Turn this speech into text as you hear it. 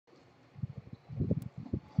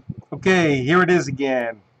Okay, here it is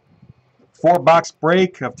again. 4-box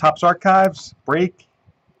break of Topps Archives, break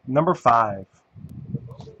number 5.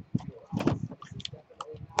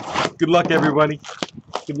 Good luck, everybody.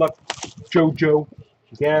 Good luck, JoJo,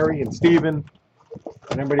 Gary, and Steven,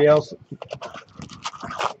 and everybody else.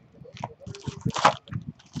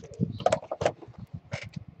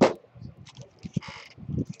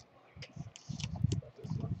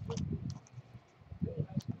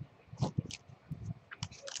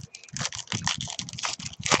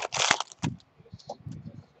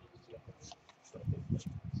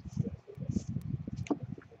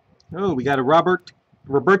 Oh, we got a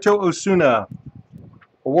Roberto Osuna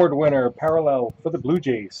award winner, parallel for the Blue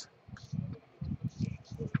Jays.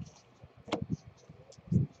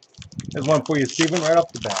 There's one for you, Steven, right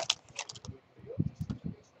off the bat.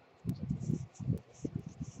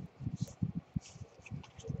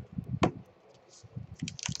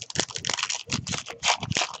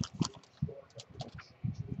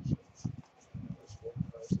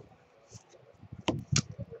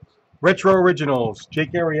 Retro Originals,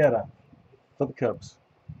 Jake Arrieta for the Cubs.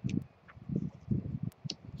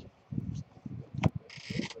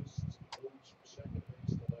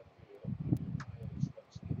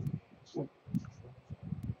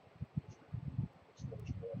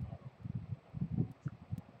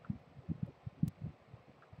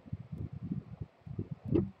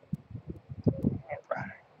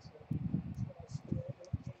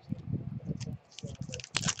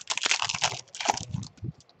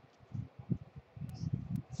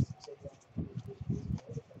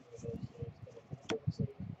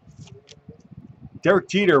 Derek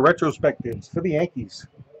Jeter, retrospectives for the Yankees.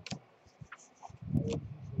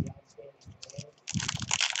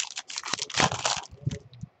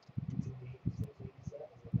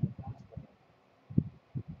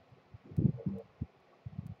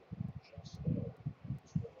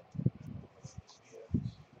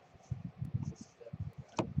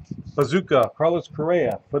 Bazooka, Carlos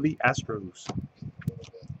Correa for the Astros.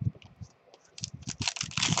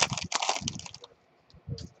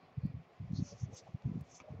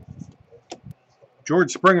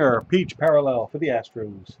 George Springer, Peach parallel for the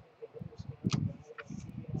Astros.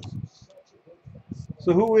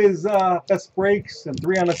 So who is best breaks and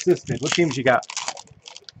 3 unassisted? What teams you got?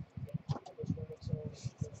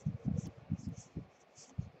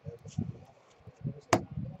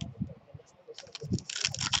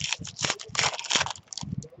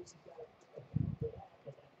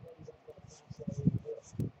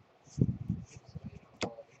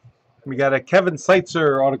 We got a Kevin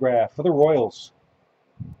Seitzer autograph for the Royals.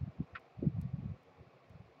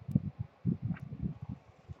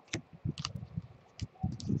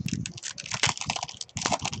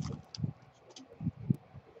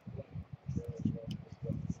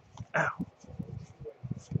 Ow.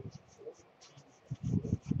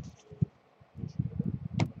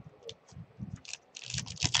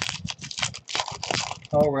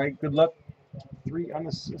 All right, good luck. 3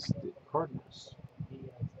 unassisted Cardinals.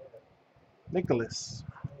 Nicholas.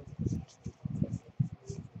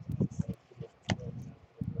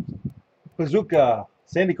 Bazooka,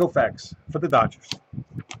 Sandy Koufax for the Dodgers.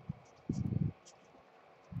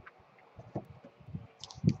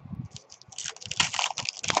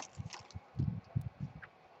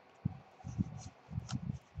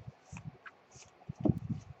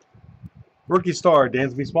 Rookie star,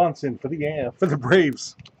 Dansby Swanson for the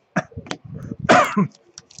Braves.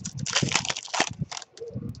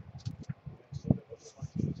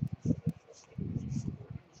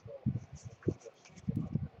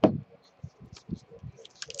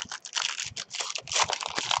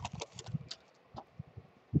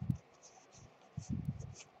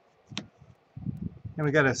 And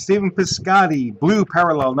we got a Stephen Piscotty, blue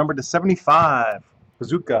parallel, number to 75.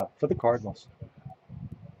 Bazooka for the Cardinals.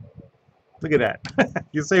 Look at that.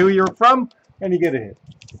 You say who you're from, and you get a hit.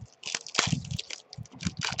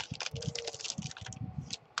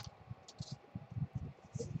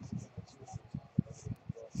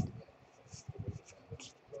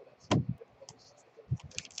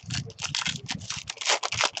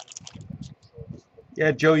 Yeah,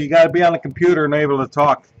 Joe, you got to be on the computer and able to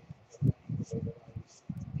talk.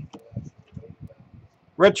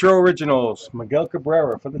 Retro Originals, Miguel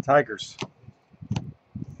Cabrera for the Tigers.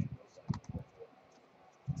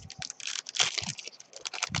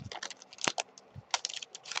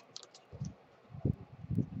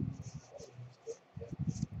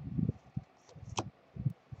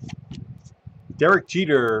 Derek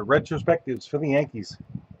Jeter, retrospectives for the Yankees.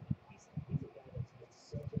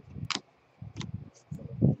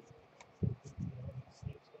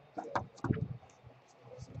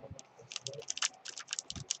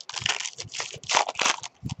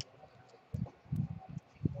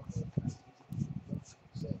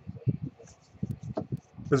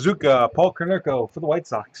 Bazooka, Paul Konerko for the White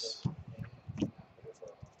Sox.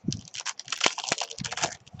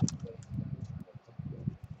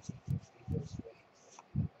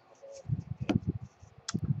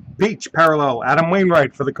 Beach parallel, Adam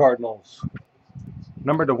Wainwright for the Cardinals.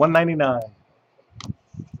 Number to 199.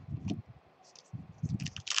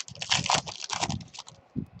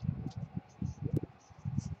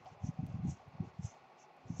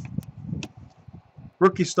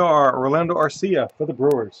 Rookie star, Orlando Arcia for the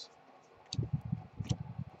Brewers.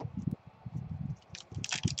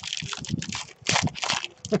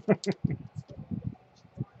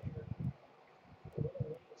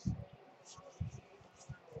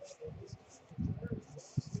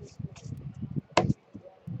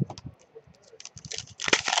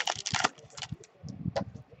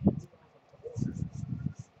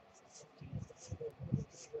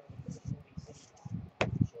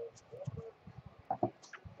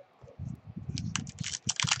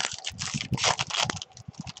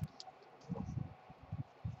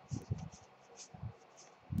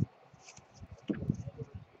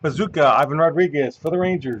 Bazooka, Ivan Rodriguez for the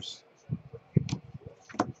Rangers.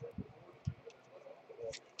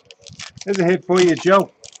 There's a hit for you,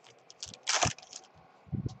 Joe.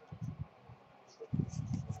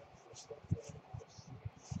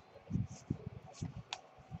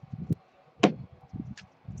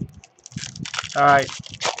 All right,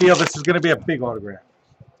 feel this is going to be a big autograph.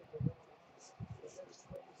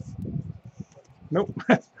 Nope.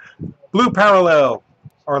 Blue parallel,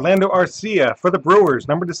 Orlando Arcia for the Brewers,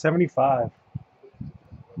 number to 75.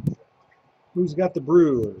 Who's got the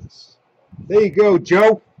Brewers? There you go,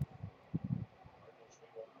 Joe.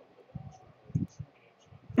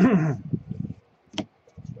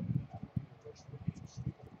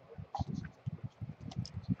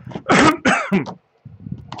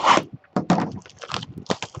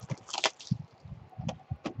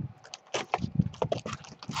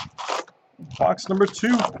 Box number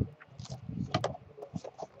 2.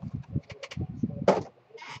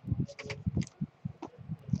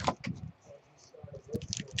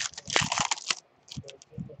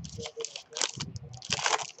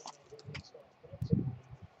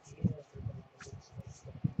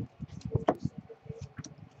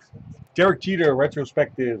 Derek Jeter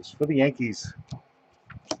retrospectives for the Yankees.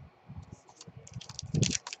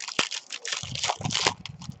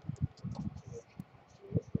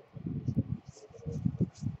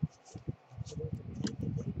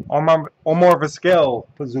 Omar Vizquel,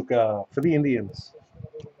 Bazooka for the Indians.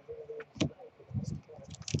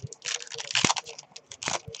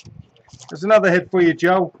 There's another hit for you,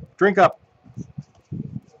 Joe. Drink up.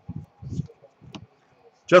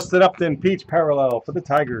 Justin Upton, Peach parallel for the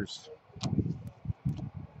Tigers.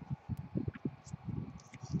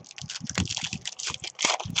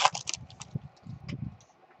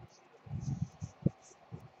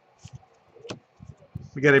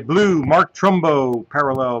 We got a blue Mark Trumbo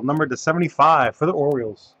parallel, numbered to 75 for the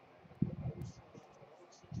Orioles.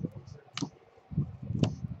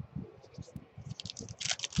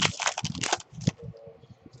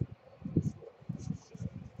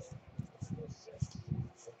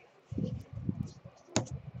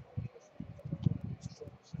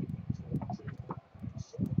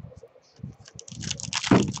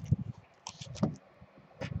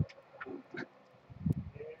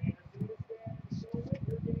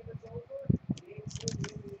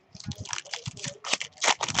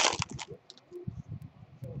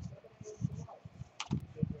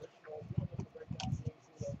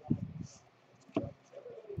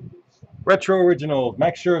 Retro Originals,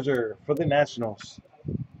 Max Scherzer for the Nationals.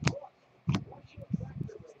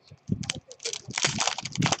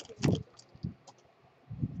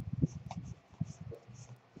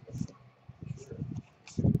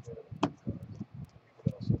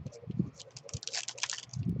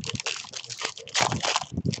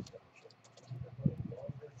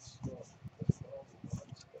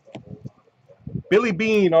 Billy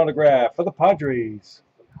Beane autograph for the Padres.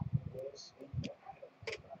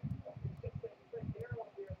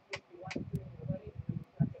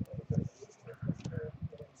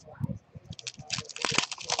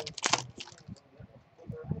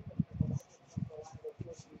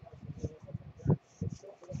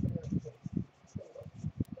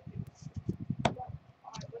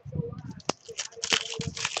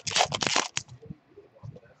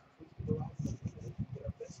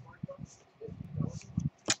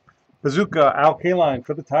 Bazooka, Al Kaline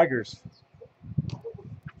for the Tigers.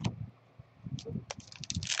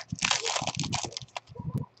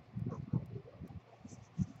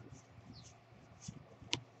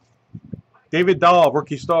 David Dahl,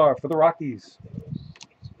 rookie star for the Rockies.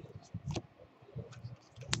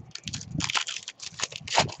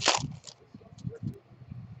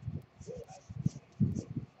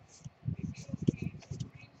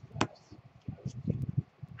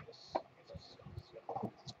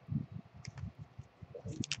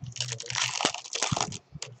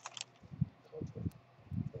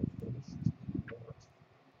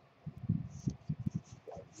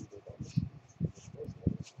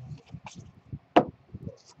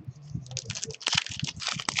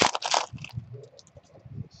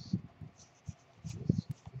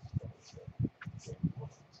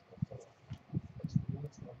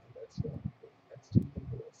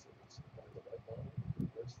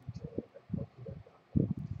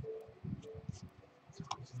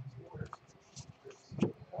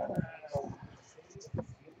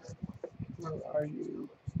 are you?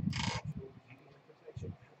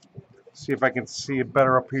 See if I can see it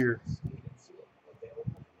better up here.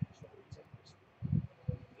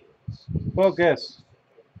 Focus.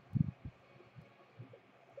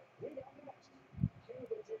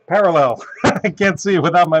 Parallel. I can't see it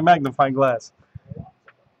without my magnifying glass.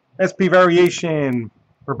 SP variation.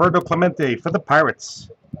 Roberto Clemente for the Pirates.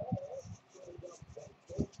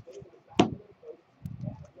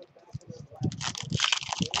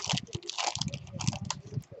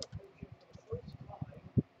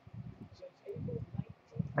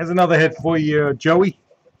 There's another hit for you, Joey.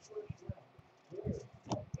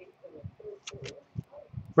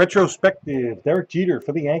 Retrospective. Derek Jeter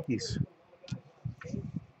for the Yankees.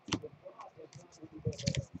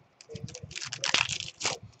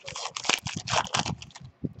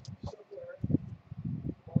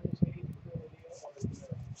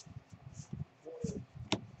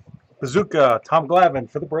 Bazooka. Tom Glavine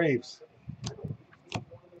for the Braves.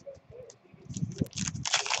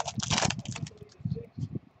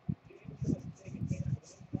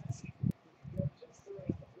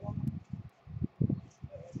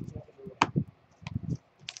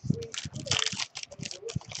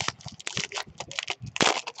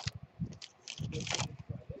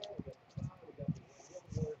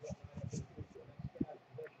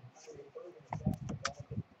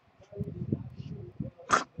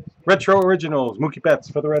 Retro Originals. Mookie Betts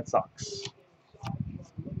for the Red Sox.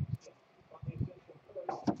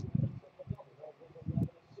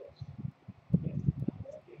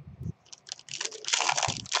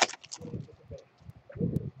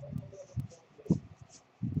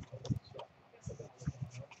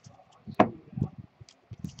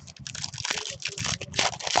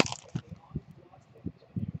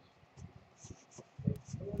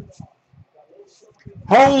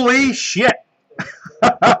 Holy shit!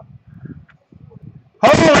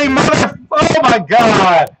 Holy mother! Oh my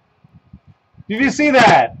god! Did you see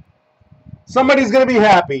that? Somebody's gonna be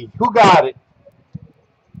happy. Who got it?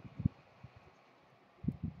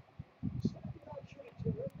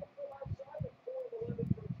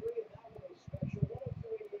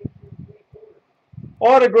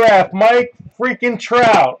 Autograph, Mike freaking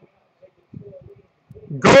Trout.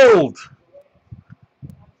 Gold.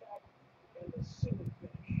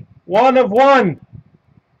 1 of 1.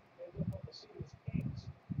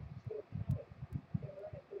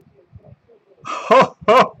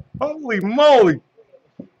 Holy moly.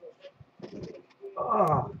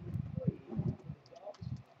 Oh.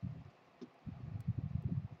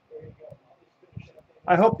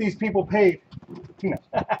 I hope these people paid.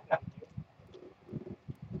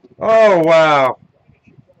 Oh, wow.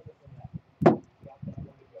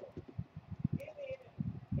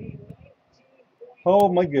 Oh,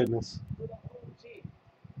 my goodness.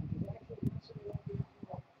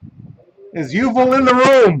 Is Yuval in the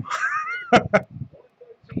room?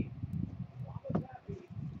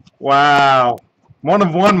 Wow. 1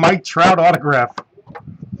 of 1 Mike Trout autograph.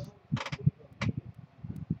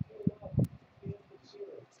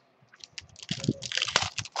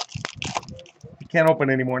 You can't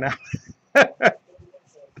open anymore now.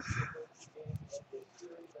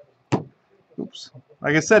 Oops.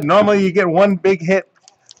 Like I said, normally you get 1 big hit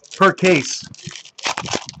per case.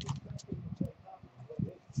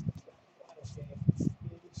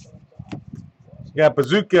 You got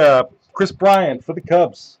Bazooka, Chris Bryant for the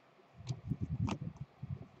Cubs.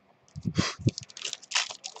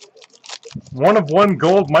 One of 1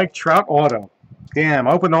 gold Mike Trout auto. Damn,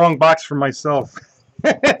 I opened the wrong box for myself.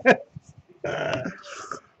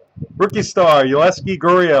 Rookie star, Yulieski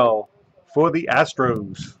Gurriel for the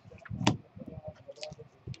Astros.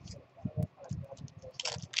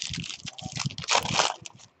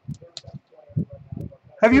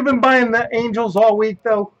 Have you been buying the Angels all week,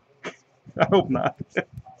 though? I hope not.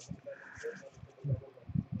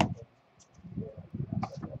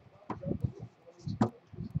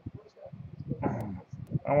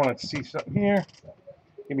 I want to see something here.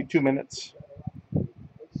 Give me 2 minutes.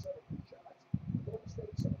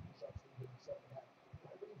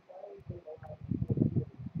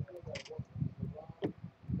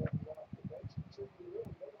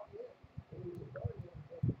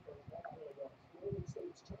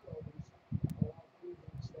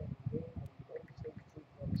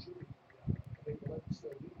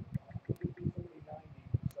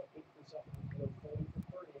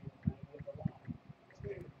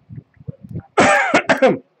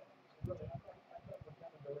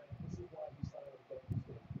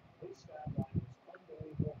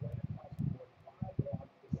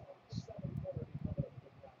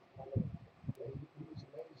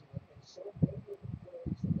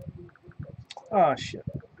 Oh, shit.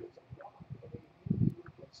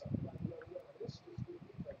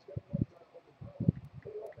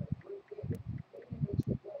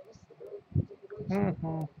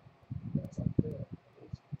 Mhm.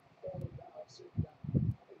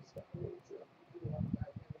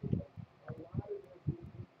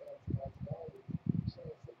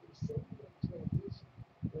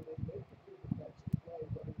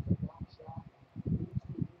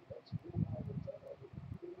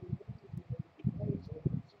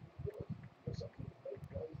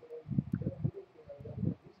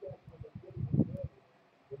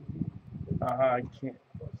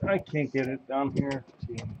 I can't get it down here.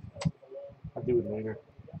 Gee, I'll do it later.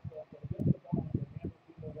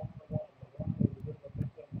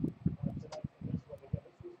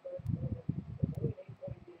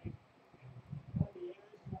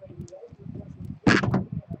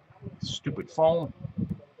 Stupid phone.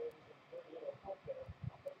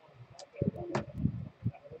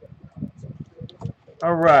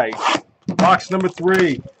 All right, box number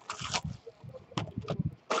 3.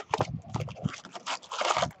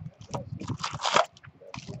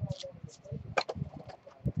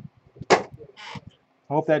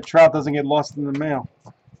 I hope that trout doesn't get lost in the mail.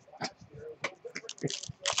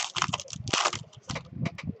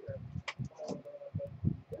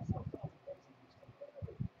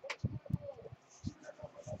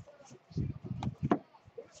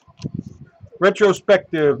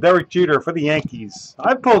 Retrospective, Derek Jeter for the Yankees.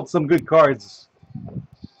 I pulled some good cards.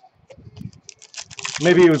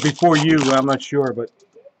 Maybe it was before you, I'm not sure, but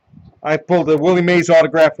I pulled a Willie Mays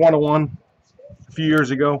autograph 101 a few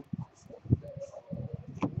years ago.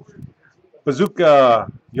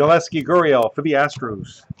 Bazooka, Yolesky Gurriel for the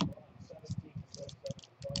Astros.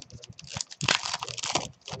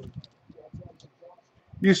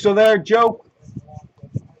 You still there, Joe?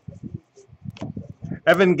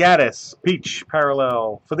 Evan Gattis, Peach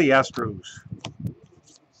Parallel for the Astros.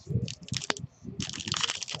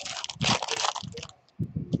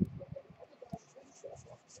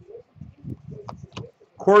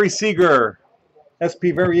 Corey Seager, SP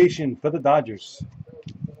Variation for the Dodgers.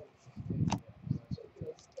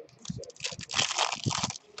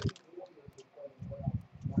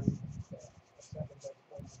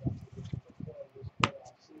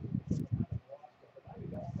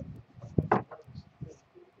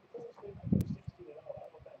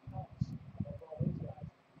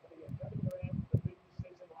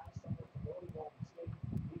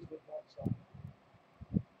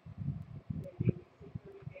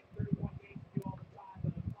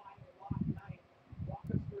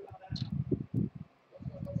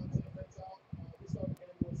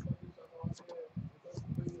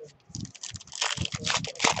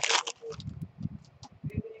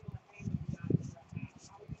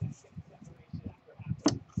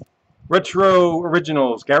 Retro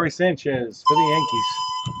Originals, Gary Sanchez for the Yankees.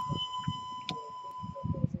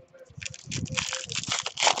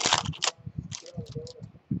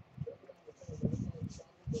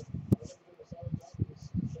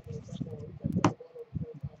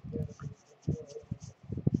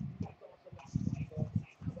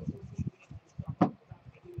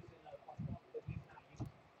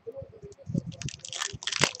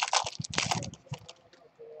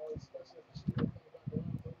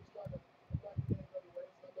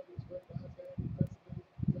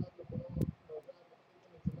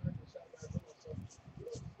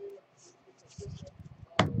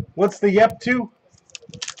 What's the Yep to?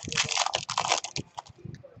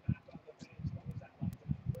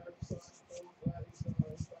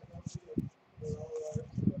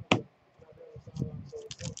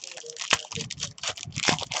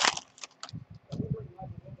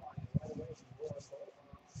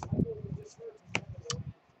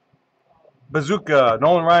 Bazooka,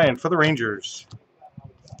 Nolan Ryan for the Rangers.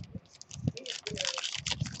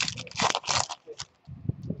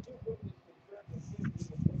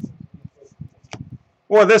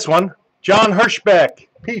 Or this one, John Hirschbeck,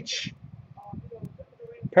 Peach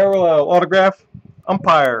Parallel autograph,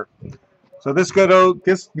 umpire. So this goes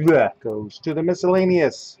to the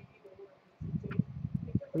miscellaneous.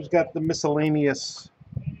 Who's got the miscellaneous?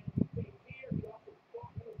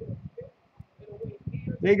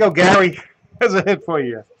 There you go, Gary. There's a hit for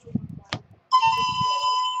you.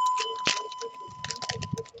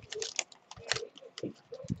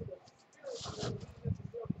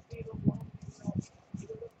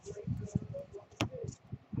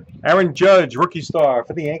 Aaron Judge, rookie star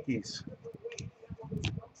for the Yankees.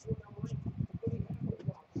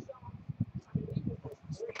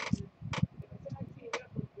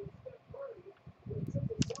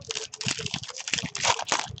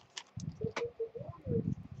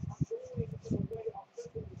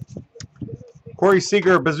 Corey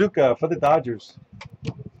Seager, Bazooka for the Dodgers.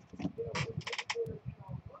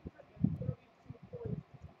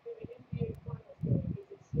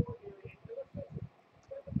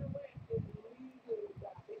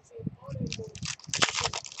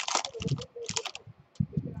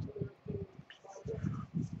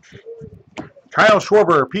 Kyle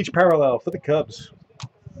Schwarber, peach parallel for the Cubs.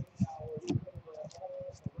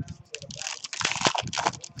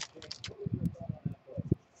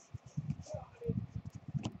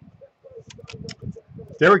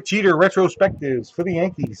 Derek Jeter, retrospectives for the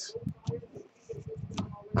Yankees.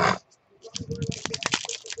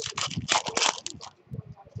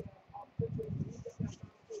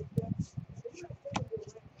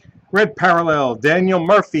 Red parallel, Daniel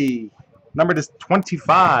Murphy, number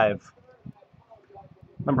 25.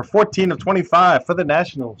 Number 14 of 25 for the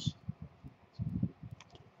Nationals.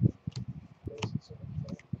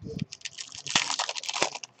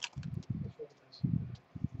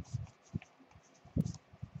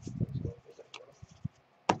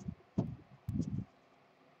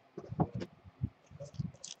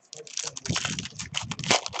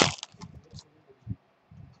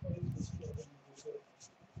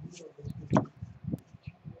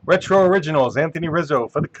 Retro Originals, Anthony Rizzo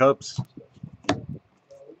for the Cubs.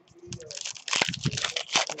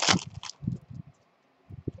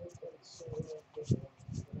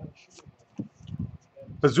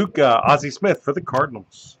 Bazooka, Ozzie Smith for the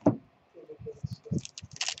Cardinals.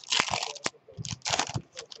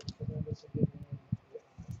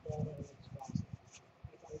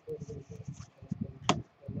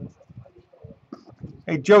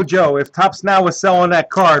 Hey, JoJo, if Topps Now was selling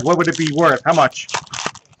that card, what would it be worth? How much?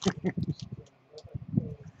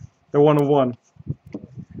 The 101.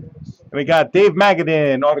 And we got Dave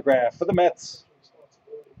Magadan autograph for the Mets.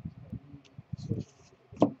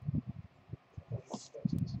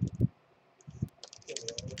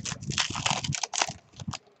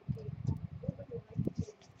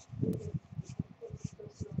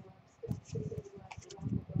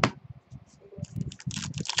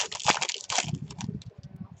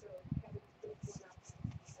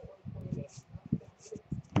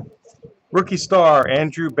 Rookie star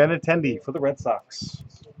Andrew Benintendi for the Red Sox.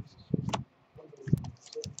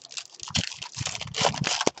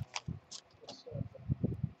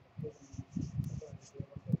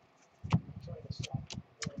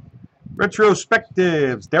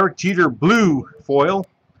 Retrospectives, Derek Jeter blue foil,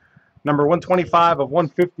 number 125 of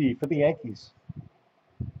 150 for the Yankees.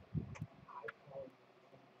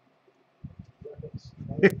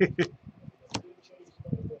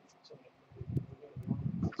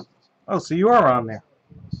 Oh, so you are on there.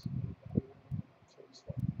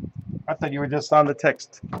 I thought you were just on the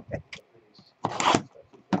text.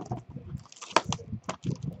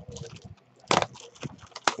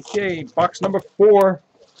 Okay, box number 4.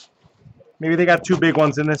 Maybe they got 2 big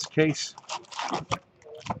ones in this case.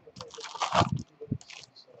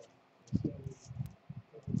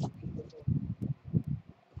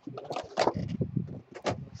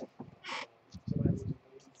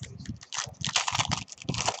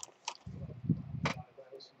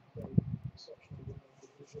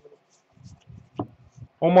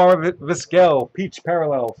 Omar Vizquel, peach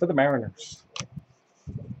parallel for the Mariners.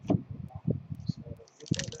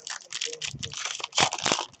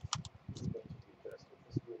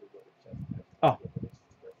 Oh.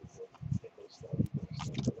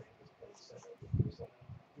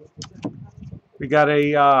 We got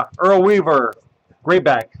a Earl Weaver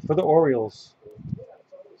grayback for the Orioles.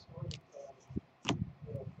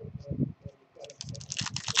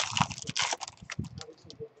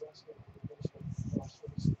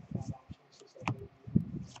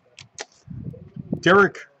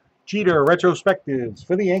 Derek Jeter retrospectives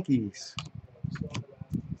for the Yankees.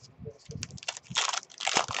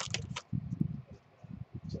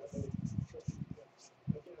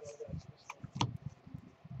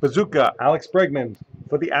 Bazooka, Alex Bregman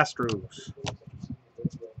for the Astros.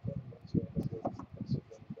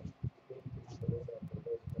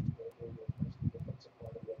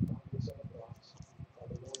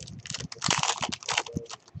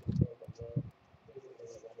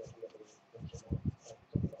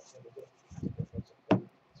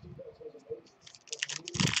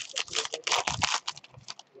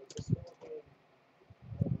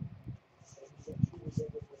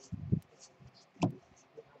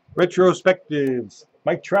 Retrospectives,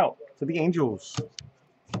 Mike Trout for the Angels.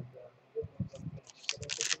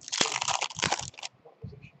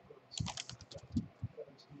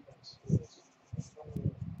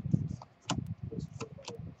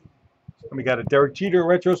 And we got a Derek Jeter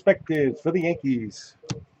retrospective for the Yankees.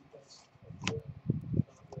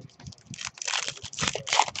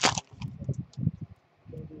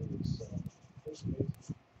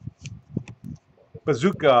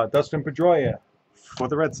 Bazooka, Dustin Pedroia for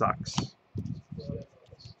the Red Sox.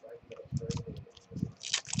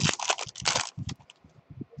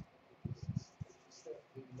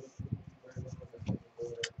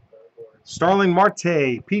 Starling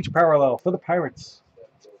Marte, peach parallel for the Pirates.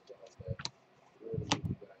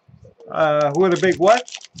 Who are the big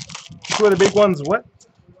what? Who are the big ones? What?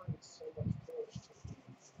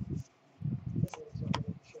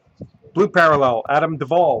 Blue parallel, Adam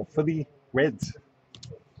Duvall for the Reds.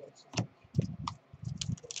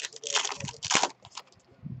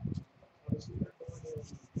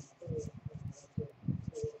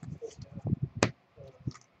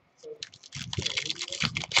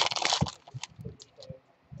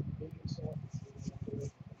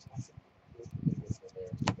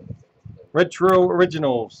 Retro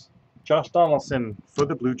Originals, Josh Donaldson for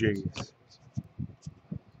the Blue Jays.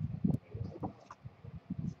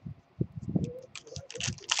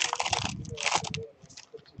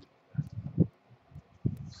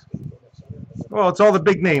 Well, it's all the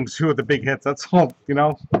big names who are the big hits. That's all, you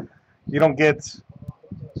know. You don't get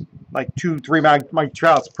like 2-3 Mike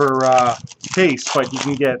Trouts per case, but you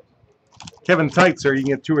can get Kevin Teitzer, you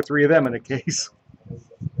can get 2 or 3 of them in a case.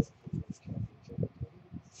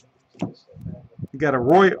 You got a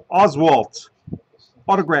Roy Oswalt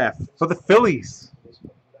autograph for the Phillies.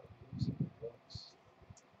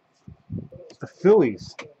 The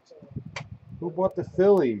Phillies. Who bought the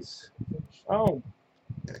Phillies? Oh.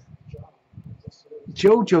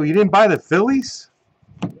 JoJo, you didn't buy the Phillies?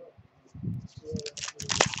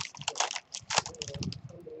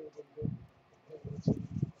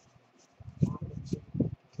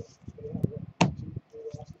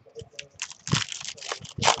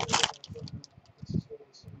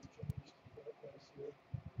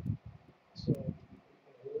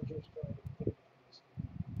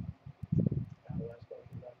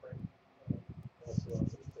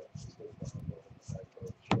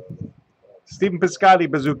 Stephen Piscotty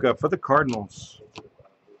Bazooka for the Cardinals.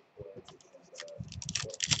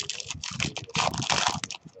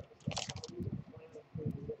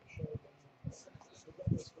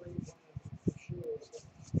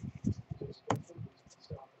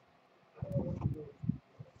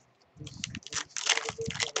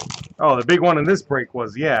 Oh, the big one in this break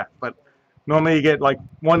was, yeah, but normally you get like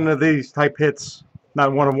one of these type hits,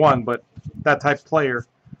 not 1-of-1, but that type player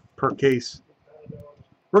per case.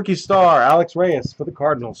 Rookie star, Alex Reyes for the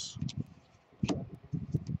Cardinals.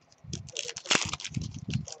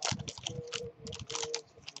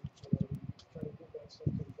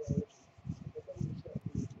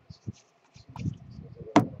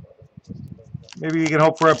 Maybe you can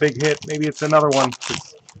hope for a big hit. Maybe it's another one.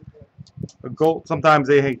 A goal. Sometimes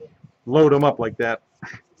they load them up like that.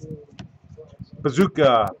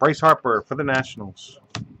 Bazooka, Bryce Harper for the Nationals.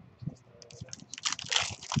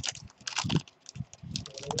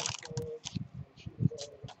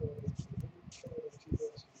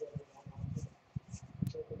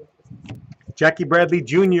 Jackie Bradley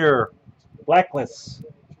Jr., Blacklist,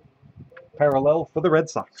 parallel for the Red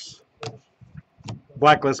Sox.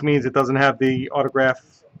 Blacklist means it doesn't have the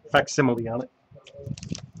autograph facsimile on it.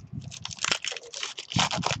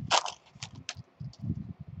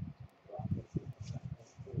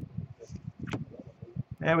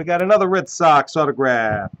 And we got another Red Sox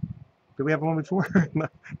autograph. Did we have one before?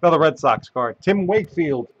 Another Red Sox card. Tim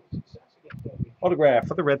Wakefield, autograph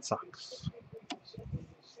for the Red Sox.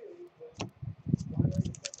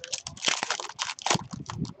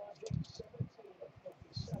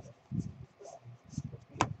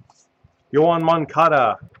 Yoan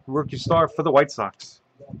Moncada, rookie star for the White Sox.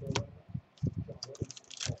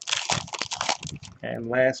 And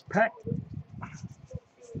last pack.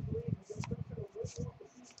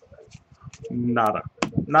 Nada.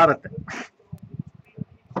 Not a thing.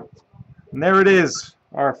 And there it is.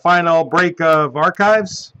 Our final break of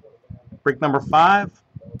archives. Break number 5.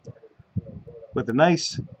 With a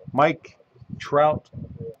nice Mike Trout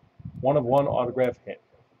 1-of-1 autograph hit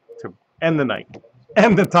to end the night.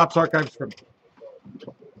 And the Topps Archives for me.